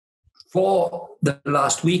For the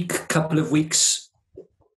last week, couple of weeks,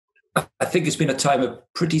 I think it's been a time of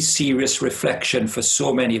pretty serious reflection for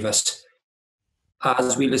so many of us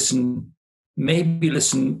as we maybe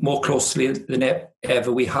listen more closely than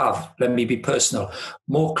ever we have. Let me be personal.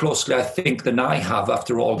 More closely, I think, than I have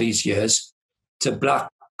after all these years to black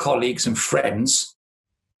colleagues and friends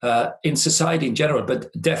in society in general,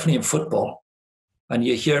 but definitely in football. And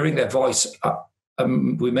you're hearing their voice.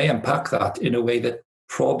 We may unpack that in a way that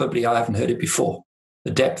probably I haven't heard it before,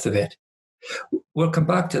 the depth of it. We'll come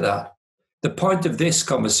back to that. The point of this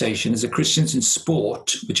conversation is that Christians in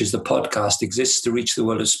Sport, which is the podcast, exists to reach the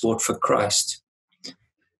world of sport for Christ.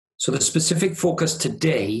 So the specific focus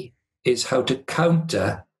today is how to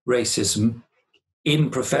counter racism in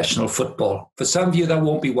professional football. For some of you, that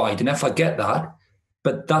won't be wide enough. I get that.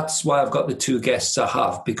 But that's why I've got the two guests I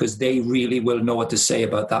have, because they really will know what to say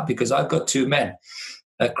about that, because I've got two men,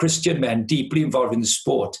 Christian men, deeply involved in the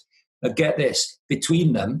sport. Now get this,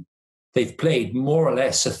 between them, they've played more or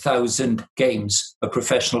less 1,000 games of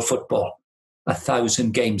professional football,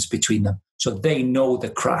 1,000 games between them. So they know the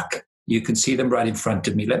crack. You can see them right in front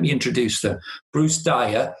of me. Let me introduce them. Bruce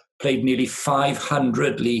Dyer played nearly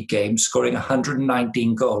 500 league games, scoring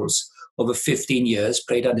 119 goals over 15 years,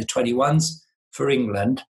 played under 21s for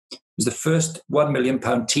England. He was the first £1 million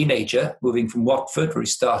teenager moving from Watford, where he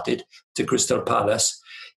started, to Crystal Palace.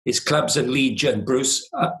 His clubs are Legion. Bruce,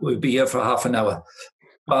 we'll be here for half an hour.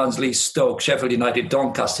 Barnsley, Stoke, Sheffield United,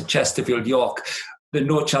 Doncaster, Chesterfield, York. There's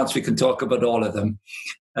no chance we can talk about all of them.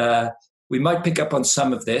 We might pick up on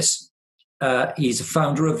some of this. He's a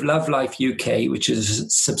founder of Love Life UK, which is a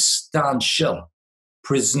substantial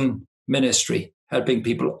prison ministry, helping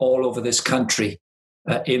people all over this country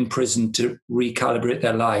in prison to recalibrate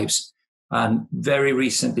their lives. And very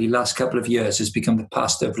recently, last couple of years, has become the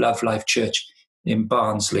pastor of Love Life Church in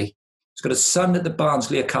Barnsley. He's got a son at the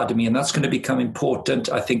Barnsley Academy, and that's going to become important,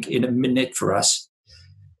 I think, in a minute for us.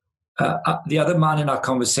 The other man in our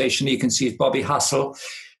conversation, you can see, is Bobby Hassell.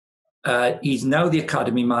 He's now the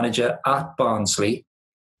academy manager at Barnsley,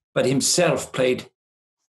 but himself played,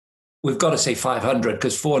 we've got to say 500,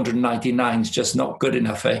 because 499 is just not good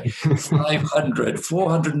enough, eh?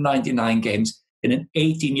 499 games in an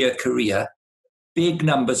 18-year career. Big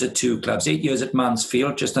numbers at two clubs, 8 years at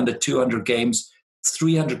Mansfield, just under 200 games,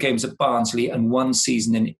 300 games at Barnsley, and 1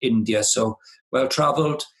 season in India. So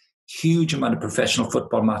well-travelled, huge amount of professional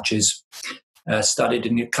football matches. Started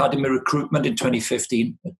in the academy recruitment in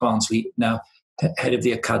 2015 at Barnsley, now head of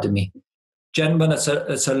the academy. Gentlemen,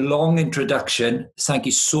 it's a long introduction. Thank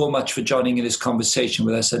you so much for joining in this conversation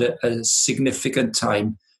with us at a significant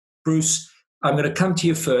time. Bruce, I'm going to come to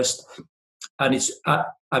you first. And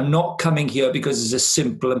I'm not coming here because it's a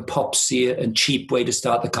simple and popsy and cheap way to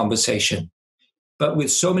start the conversation. But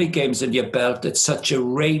with so many games under your belt, at such a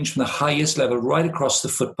range from the highest level right across the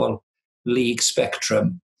football league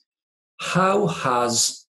spectrum, how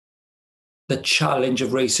has the challenge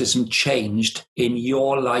of racism changed in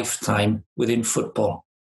your lifetime within football?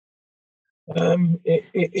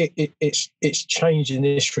 It's changed in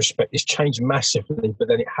this respect. It's changed massively, but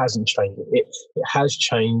then it hasn't changed. It has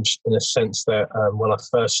changed in a sense that when I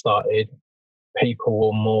first started, people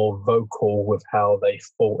were more vocal with how they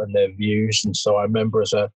thought and their views. And so I remember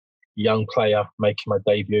as a young player making my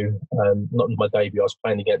debut, not my debut, I was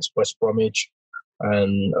playing against West Bromwich,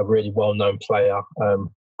 and a really well-known player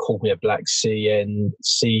called me a black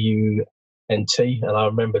C-N-C-U-N-T. And I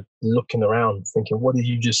remember looking around thinking, what did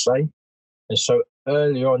you just say? And so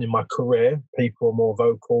early on in my career, people were more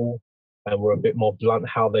vocal and were a bit more blunt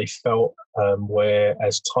how they felt, where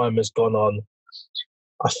as time has gone on,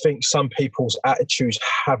 I think some people's attitudes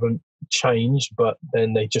haven't changed, but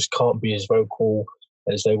then they just can't be as vocal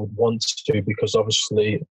as they would want to, because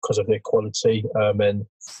obviously because of their quality and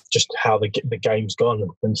just how the game's gone.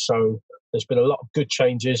 And so there's been a lot of good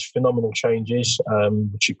changes, phenomenal changes,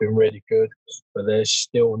 which have been really good, but there's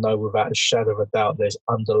still without a shadow of a doubt, there's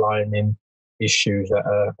underlying issues that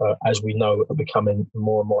are, as we know, are becoming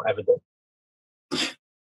more and more evident.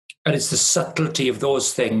 And it's the subtlety of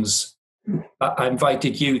those things. I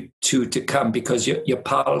invited you two to come because you're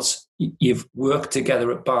pals. You've worked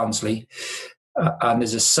together at Barnsley, and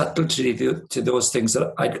there's a subtlety to those things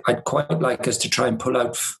that I'd quite like us to try and pull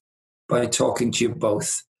out by talking to you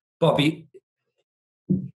both. Bobby,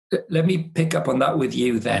 let me pick up on that with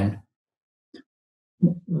you then.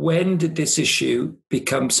 When did this issue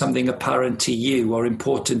become something apparent to you or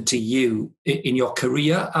important to you in your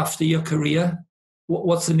career, after your career?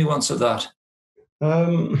 What's the nuance of that?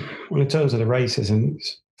 Well, in terms of the racism,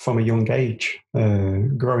 it's from a young age,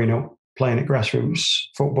 growing up, playing at grassroots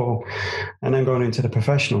football, and then going into the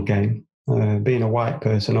professional game. Being a white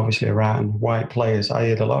person, obviously around white players, I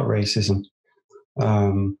heard a lot of racism.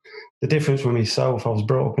 The difference with myself, I was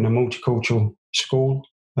brought up in a multicultural school.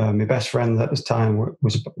 My best friend at the time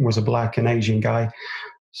was a black and Asian guy.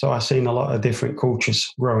 So I seen a lot of different cultures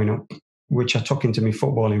growing up, which I took into my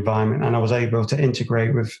football environment, and I was able to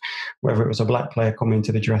integrate with whether it was a black player coming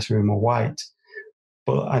into the dressing room or white.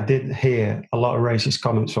 But I did hear a lot of racist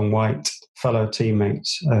comments from white fellow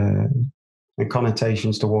teammates and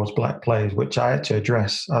connotations towards black players, which I had to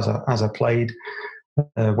address as I played.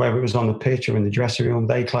 Whether it was on the pitch or in the dressing room,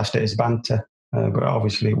 they classed it as banter, but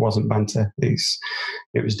obviously it wasn't banter.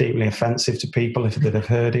 It was deeply offensive to people if they'd have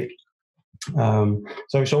heard it. So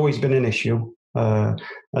it's always been an issue,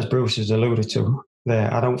 as Bruce has alluded to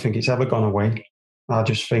there. I don't think it's ever gone away. I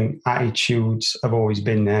just think attitudes have always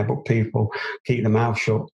been there, but people keep their mouth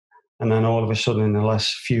shut. And then all of a sudden, in the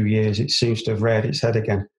last few years, it seems to have reared its head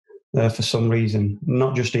again for some reason,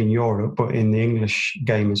 not just in Europe, but in the English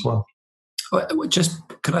game as well. Just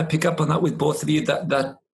can I pick up on that with both of you?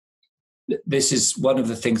 That this is one of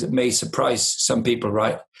the things that may surprise some people,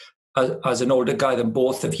 right? As an older guy than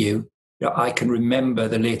both of you, I can remember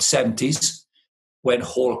the late 70s when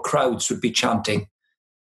whole crowds would be chanting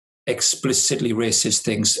explicitly racist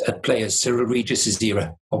things at players, Cyril Regis'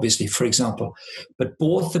 era, obviously, for example. But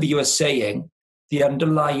both of you are saying the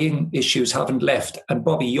underlying issues haven't left. And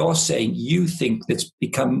Bobby, you're saying you think it's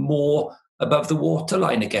become more above the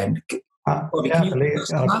waterline again. Bobby, yeah,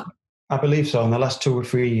 I believe so. In the last 2 or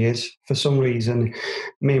 3 years, for some reason,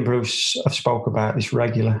 me and Bruce have spoke about this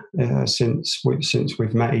regular since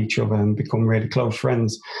we've met each other and become really close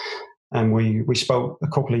friends. And we spoke a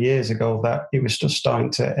couple of years ago that it was just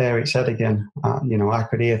starting to air its head again. I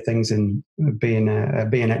could hear things in being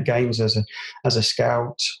at games as a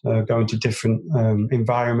scout, going to different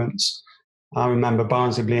environments. I remember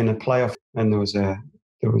Barnsley being in a playoff, and there was a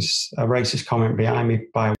racist comment behind me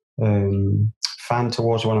by fan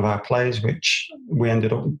towards one of our players, which we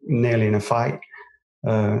ended up nearly in a fight.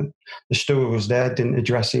 The steward was there, didn't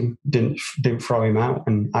address him, didn't throw him out,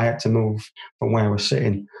 and I had to move from where I was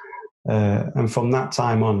sitting. And from that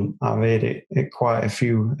time on, I've heard it at quite a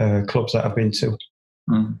few clubs that I've been to.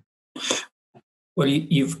 Mm. Well,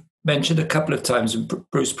 you've mentioned a couple of times, and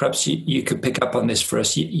Bruce, perhaps you could pick up on this for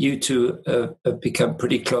us. You two have become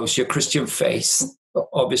pretty close. Your Christian faith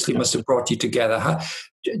obviously must have brought you together.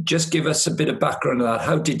 Just give us a bit of background on that.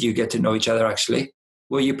 How did you get to know each other, actually?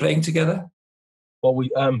 Were you playing together? Well,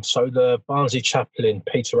 so the Barnsley chaplain,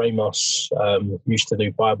 Peter Amos, used to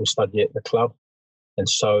do Bible study at the club. And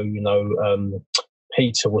so,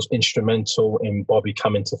 Peter was instrumental in Bobby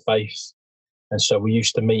coming to faith. And so we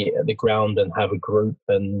used to meet at the ground and have a group.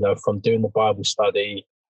 And from doing the Bible study,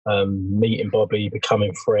 meeting Bobby,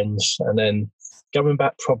 becoming friends. And then going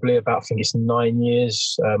back probably about, I think it's 9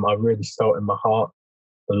 years, I really felt in my heart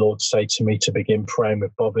the Lord say to me to begin praying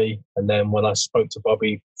with Bobby. And then when I spoke to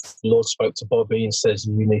Bobby, the Lord spoke to Bobby and says,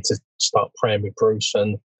 you need to start praying with Bruce.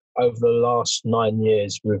 And over the last 9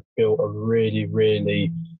 years, we've built a really,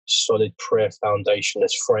 really solid prayer foundation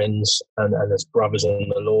as friends and as brothers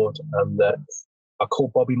in the Lord. And I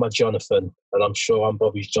call Bobby my Jonathan, and I'm sure I'm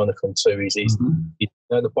Bobby's Jonathan too.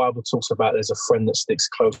 The Bible talks about there's a friend that sticks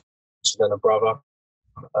closer than a brother.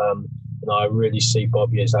 And I really see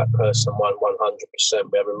Bobby as that person,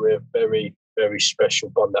 100%. We have a very, very special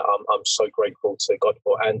bond that I'm so grateful to God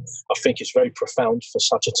for. And I think it's very profound for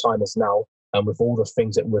such a time as now. And with all the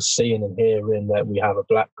things that we're seeing and hearing, that we have a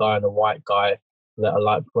black guy and a white guy that are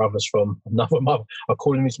like brothers from another mother. I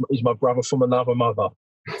call him, he's my brother from another mother.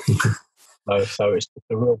 So it's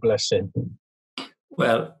a real blessing.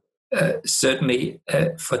 Well, certainly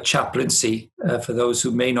for chaplaincy, for those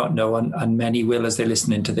who may not know, and many will as they're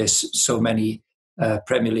listening to this, so many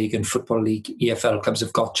Premier League and Football League, EFL clubs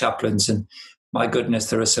have got chaplains. And my goodness,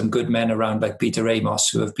 there are some good men around like Peter Amos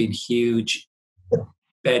who have been huge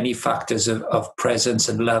benefactors of presence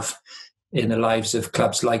and love in the lives of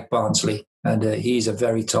clubs like Barnsley. And he's a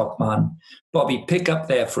very top man. Bobby, pick up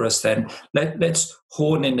there for us then. Let's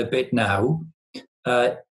hone in a bit now.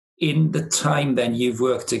 In the time then you've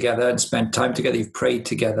worked together and spent time together, you've prayed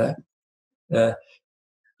together,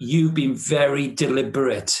 you've been very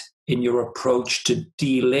deliberate in your approach to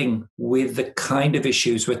dealing with the kind of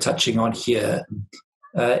issues we're touching on here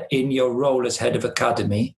in your role as head of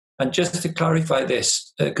academy. And just to clarify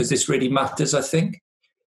this, because this really matters, I think,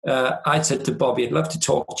 I said to Bobby, I'd love to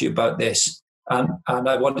talk to you about this. And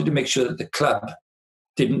I wanted to make sure that the club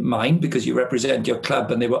didn't mind, because you represent your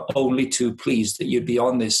club, and they were only too pleased that you'd be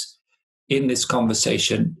on this, in this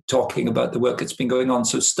conversation, talking about the work that's been going on.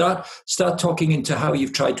 So start talking into how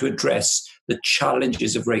you've tried to address the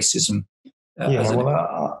challenges of racism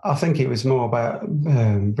I think it was more about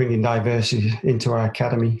bringing diversity into our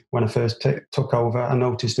academy. When I first took over, I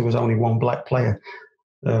noticed there was only one black player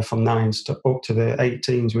from 9s to up to the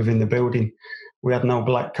 18s within the building. We had no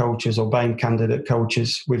black coaches or BAME candidate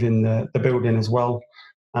coaches within the building as well.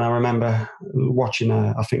 And I remember watching,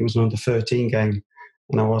 I think it was an under-13 game,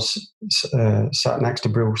 and I was sat next to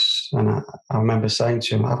Bruce, and I remember saying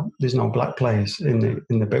to him, "There's no black players in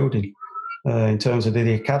the building in terms of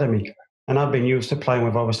the academy." And I've been used to playing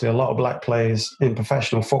with obviously a lot of black players in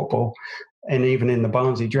professional football, and even in the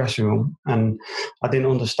Barnsley dressing room, and I didn't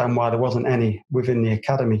understand why there wasn't any within the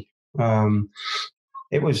academy.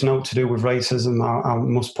 It was not to do with racism. I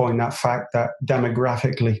must point that fact that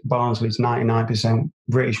demographically, Barnsley's 99%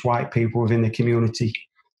 British white people within the community,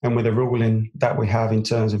 and with the ruling that we have in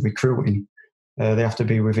terms of recruiting, they have to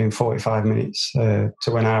be within 45 minutes to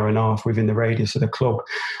an hour and a half within the radius of the club.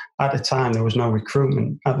 At the time, there was no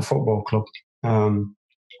recruitment at the football club.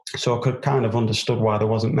 So I could kind of understood why there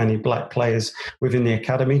wasn't many black players within the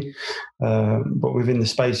academy. But within the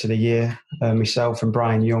space of the year, myself and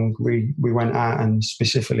Brian Young, we went out and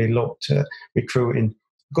specifically looked at recruiting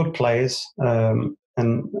good players.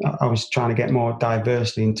 And I was trying to get more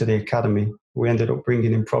diversity into the academy. We ended up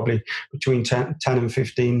bringing in probably between 10 and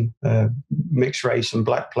 15 mixed race and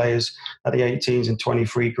black players at the 18s and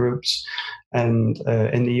 23 groups, and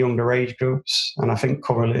in the younger age groups. And I think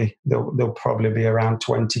currently there'll probably be around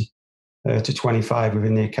 20 to 25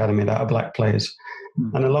 within the academy that are black players.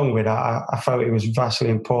 Mm. And along with that, I felt it was vastly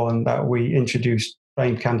important that we introduced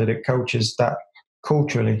BAME candidate coaches that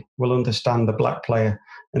culturally will understand the black player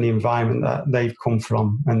and the environment that they've come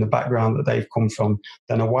from and the background that they've come from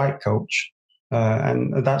than a white coach.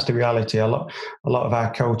 And that's the reality. A lot of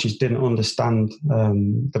our coaches didn't understand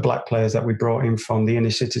the black players that we brought in from the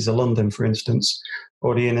inner cities of London, for instance,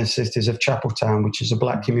 or the inner cities of Chapeltown, which is a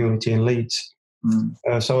black community in Leeds.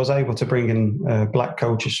 Mm. So I was able to bring in black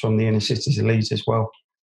coaches from the inner cities of Leeds as well,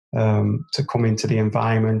 to come into the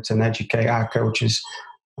environment and educate our coaches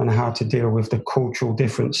on how to deal with the cultural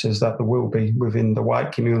differences that there will be within the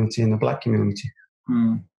white community and the black community.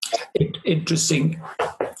 Mm. Interesting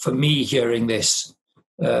for me hearing this,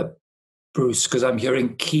 Bruce, because I'm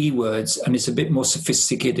hearing keywords and it's a bit more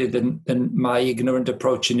sophisticated than my ignorant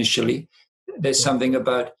approach initially. There's something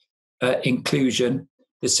about inclusion.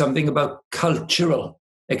 There's something about cultural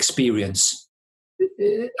experience.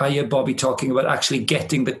 I hear Bobby talking about actually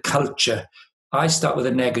getting the culture. I start with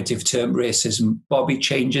a negative term, racism. Bobby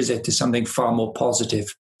changes it to something far more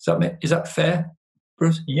positive. Is that fair,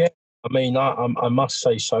 Bruce? Yeah. I mean, I must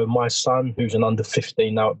say so. My son, who's an under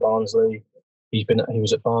 15 now at Barnsley, he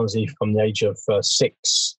was at Barnsley from the age of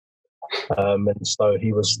 6, and so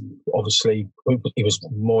he was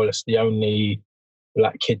more or less the only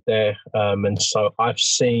black kid there, and so I've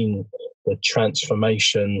seen the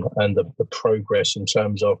transformation and the progress in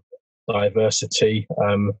terms of diversity,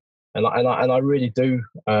 and I really do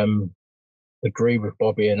agree with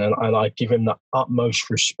Bobby, and I give him the utmost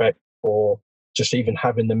respect for just even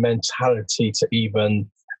having the mentality to even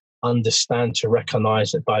understand, to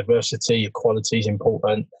recognise that diversity, equality is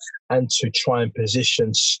important, and to try and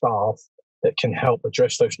position staff that can help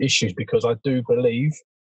address those issues. Because I do believe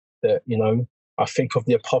that, I think of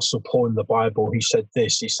the Apostle Paul in the Bible. He said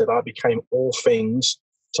this, he said, "I became all things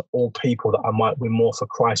to all people that I might win more for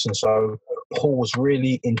Christ." And so Paul was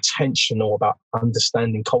really intentional about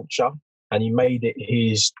understanding culture. And he made it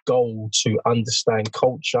his goal to understand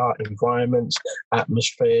culture, environments,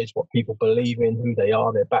 atmospheres, what people believe in, who they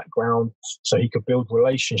are, their background, so he could build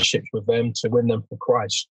relationships with them to win them for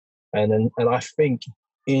Christ. And I think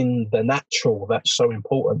in the natural, that's so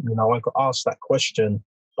important. I got asked that question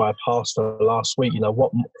by a pastor last week.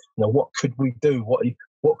 What could we do?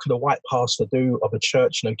 What could a white pastor do of a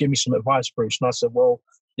church? Give me some advice, Bruce. And I said, well,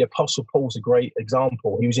 the Apostle Paul's a great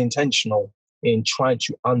example. He was intentional in trying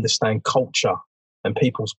to understand culture and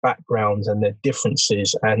people's backgrounds and their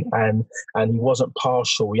differences, and he wasn't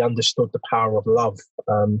partial. He understood the power of love,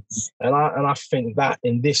 and I think that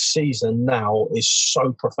in this season now is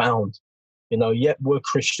so profound. Yet we're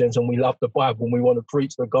Christians and we love the Bible and we want to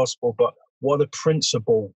preach the gospel, but what a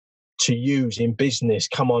principle to use in business.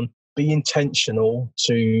 Come on, be intentional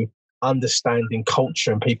to understanding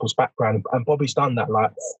culture and people's background, and Bobby's done that.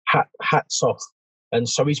 Like hats off. And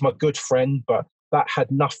so he's my good friend, but that had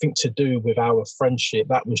nothing to do with our friendship.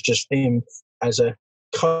 That was just him as a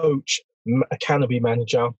coach, academy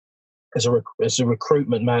manager, as a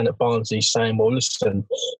recruitment man at Barnsley, saying, well, listen,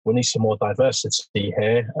 we need some more diversity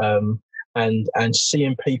here, and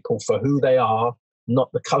seeing people for who they are, not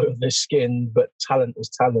the colour of their skin, but talent is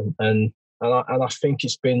talent. And I think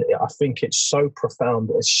it's so profound,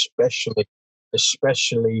 especially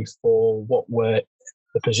especially for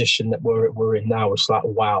the position that we're in now. It's like,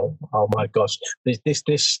 wow, oh my gosh,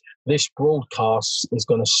 this broadcast is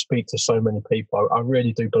going to speak to so many people. I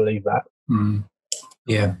really do believe that.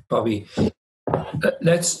 Yeah, Bobby,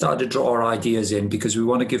 let's start to draw our ideas in, because we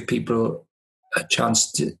want to give people a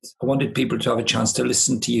chance to. I wanted people to have a chance to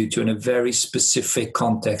listen to you in a very specific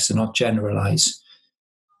context and not generalize.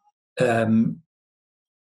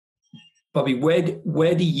 Bobby,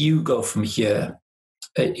 where do you go from here?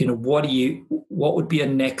 What would be a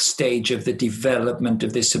next stage of the development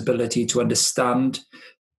of this ability to understand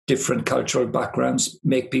different cultural backgrounds,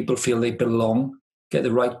 make people feel they belong, get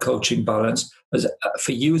the right coaching balance?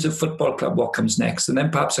 For you as a football club, what comes next? And then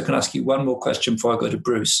perhaps I can ask you one more question before I go to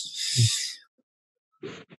Bruce.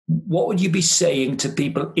 What would you be saying to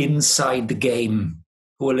people inside the game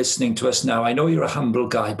who are listening to us now? I know you're a humble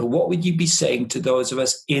guy, but what would you be saying to those of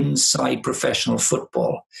us inside professional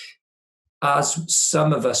football, as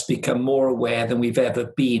some of us become more aware than we've ever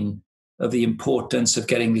been of the importance of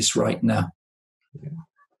getting this right now?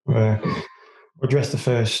 We'll address the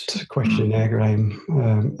first question there,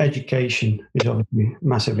 Graham. Education is obviously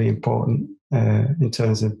massively important in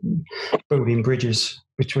terms of building bridges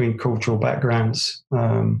between cultural backgrounds.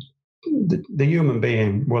 The human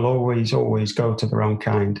being will always go to their own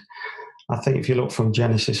kind. I think if you look from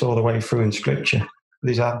Genesis all the way through in Scripture,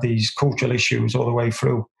 these cultural issues all the way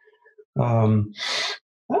through.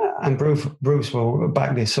 And Bruce will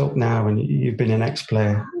back this up now, and you've been an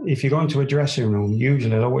ex-player. If you go into a dressing room,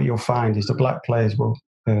 usually what you'll find is the black players will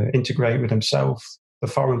integrate with themselves, the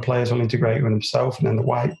foreign players will integrate with themselves, and then the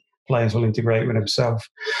white players will integrate with themselves.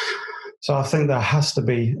 So I think there has to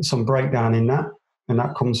be some breakdown in that, and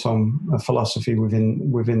that comes from a philosophy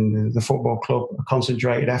within the football club, a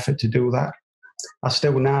concentrated effort to do that. I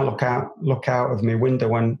still now look out of my window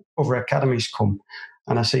when other academies come,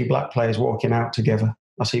 and I see black players walking out together.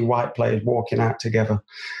 I see white players walking out together.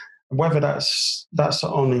 Whether that's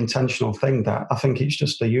an unintentional thing, that I think it's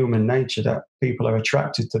just the human nature that people are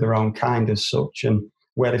attracted to their own kind as such, and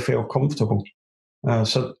where they feel comfortable.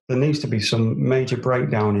 So there needs to be some major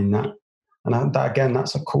breakdown in that. And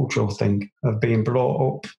that's a cultural thing of being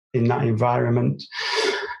brought up in that environment.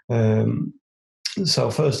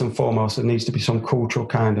 So first and foremost, there needs to be some cultural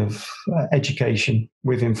kind of education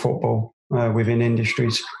within football, within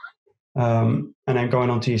industries. And then going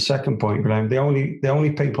on to your second point, Graham, the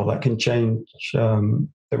only people that can change the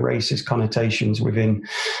racist connotations within,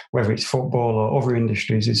 whether it's football or other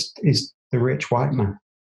industries, is the rich white man.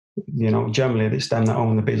 Generally it's them that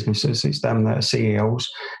own the businesses, it's them that are CEOs,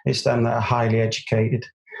 it's them that are highly educated.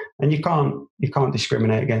 And you can't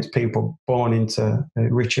discriminate against people born into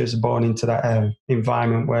riches, born into that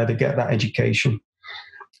environment where they get that education.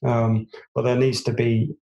 But there needs to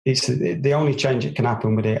be. It's the only change that can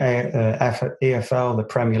happen with the EFL, the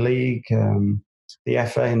Premier League, the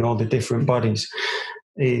FA, and all the different bodies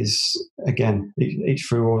is, again, it's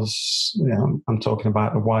through us. I'm talking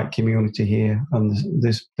about the white community here, and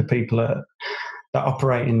the people that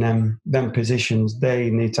operate in them positions. They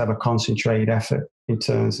need to have a concentrated effort in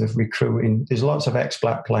terms of recruiting. There's lots of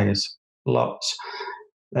ex-black players, but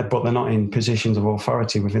they're not in positions of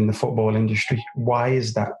authority within the football industry. Why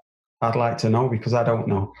is that? I'd like to know, because I don't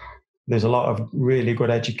know. There's a lot of really good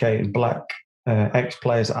educated black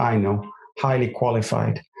ex-players that I know, highly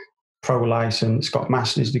qualified, pro-licence, got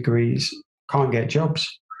master's degrees, can't get jobs,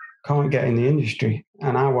 can't get in the industry.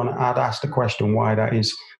 And I'd ask the question why that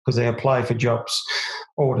is, because they apply for jobs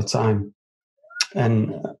all the time.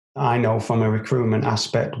 And I know from a recruitment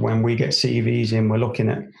aspect, when we get CVs in, we're looking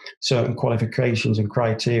at certain qualifications and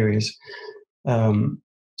criteria.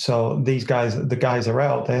 So the guys are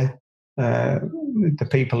out there. The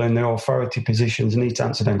people in the authority positions need to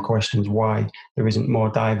answer them questions why there isn't more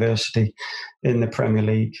diversity in the Premier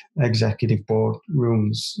League executive board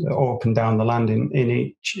rooms up and down the land in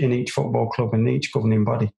each football club and each governing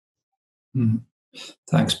body.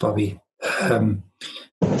 Thanks, Bobby.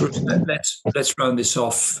 Bruce, let's round this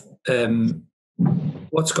off.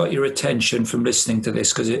 What's got your attention from listening to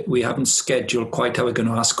this? Because we haven't scheduled quite how we're going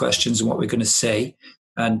to ask questions and what we're going to say,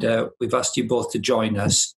 and we've asked you both to join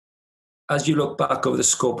us. As you look back over the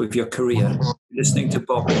scope of your career, listening to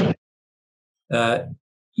Bobby,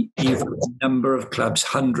 you've had a number of clubs,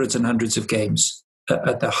 hundreds and hundreds of games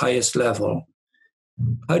at the highest level.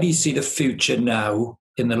 How do you see the future now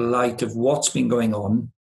in the light of what's been going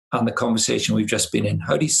on and the conversation we've just been in?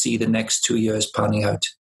 How do you see the next 2 years panning out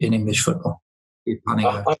in English football?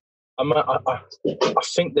 I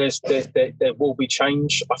think there will be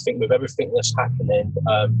change. I think with everything that's happening,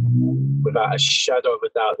 without a shadow of a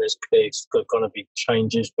doubt, there's going to be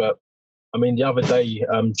changes. But I mean, the other day,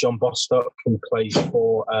 John Bostock, who plays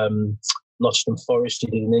for Nottingham Forest, he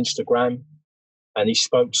did an Instagram, and he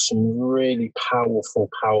spoke some really powerful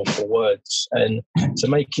words. And to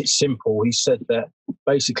make it simple, he said that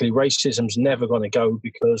basically racism's never going to go,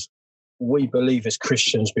 because we believe as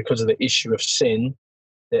Christians, because of the issue of sin,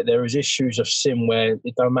 that there is issues of sin where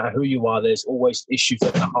it don't matter who you are, there's always issues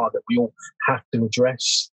at the heart that we all have to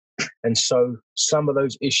address. And so some of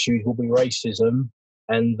those issues will be racism,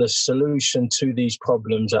 and the solution to these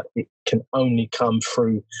problems, it can only come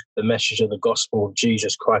through the message of the gospel of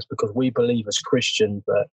Jesus Christ, because we believe as Christians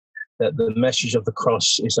that the message of the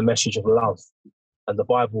cross is a message of love. And the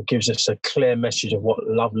Bible gives us a clear message of what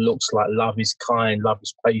love looks like. Love is kind, love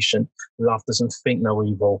is patient, love doesn't think no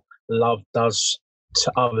evil, love does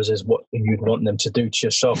to others as what you'd want them to do to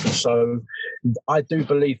yourself. And so I do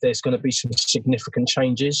believe there's going to be some significant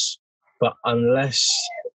changes, but unless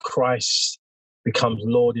Christ becomes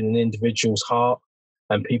Lord in an individual's heart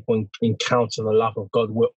and people encounter the love of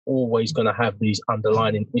God, we're always going to have these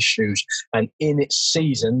underlying issues. And in its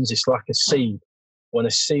seasons, it's like a seed. When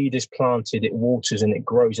a seed is planted, it waters and it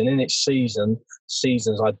grows. And in its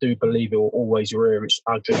seasons, I do believe it will always rear its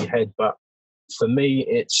ugly head. But for me,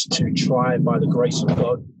 it's to try, by the grace of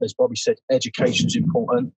God, as Bobby said, education is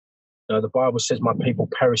important. The Bible says my people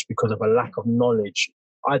perish because of a lack of knowledge.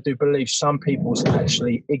 I do believe some people's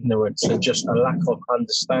actually ignorance and just a lack of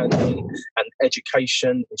understanding, and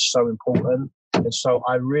education is so important. And so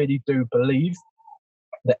I really do believe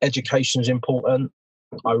that education is important.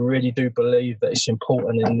 I really do believe that it's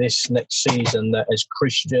important in this next season that as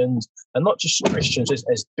Christians, and not just Christians,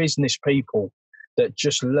 as business people, that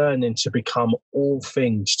just learning to become all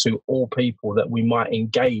things to all people, that we might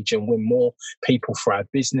engage and win more people for our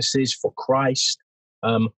businesses, for Christ.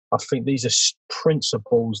 I think these are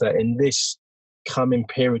principles that in this coming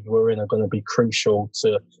period we're in are going to be crucial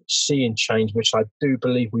to seeing change, which I do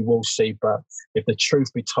believe we will see. But if the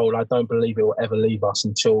truth be told, I don't believe it will ever leave us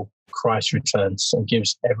until Christ returns and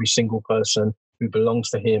gives every single person who belongs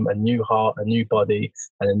to him a new heart, a new body,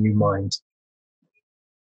 and a new mind.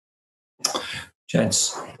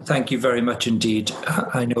 Gents, thank you very much indeed.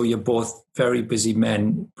 I know you're both very busy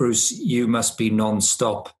men. Bruce, you must be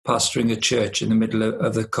non-stop pastoring a church in the middle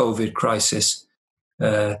of the COVID crisis.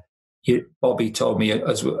 Bobby told me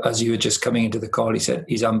as you were just coming into the call, he said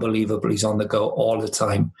he's unbelievable. He's on the go all the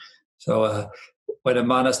time. So when a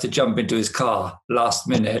man has to jump into his car last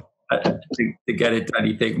minute to get it done,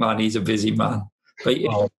 you think, man, he's a busy man. But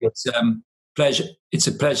it's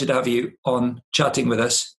a pleasure to have you on chatting with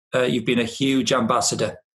us. You've been a huge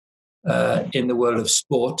ambassador in the world of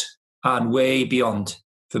sport and way beyond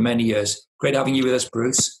for many years. Great having you with us,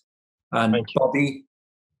 Bruce. And Bobby,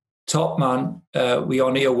 top man, we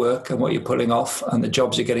honour your work and what you're pulling off and the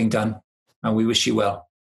jobs you're getting done, and we wish you well.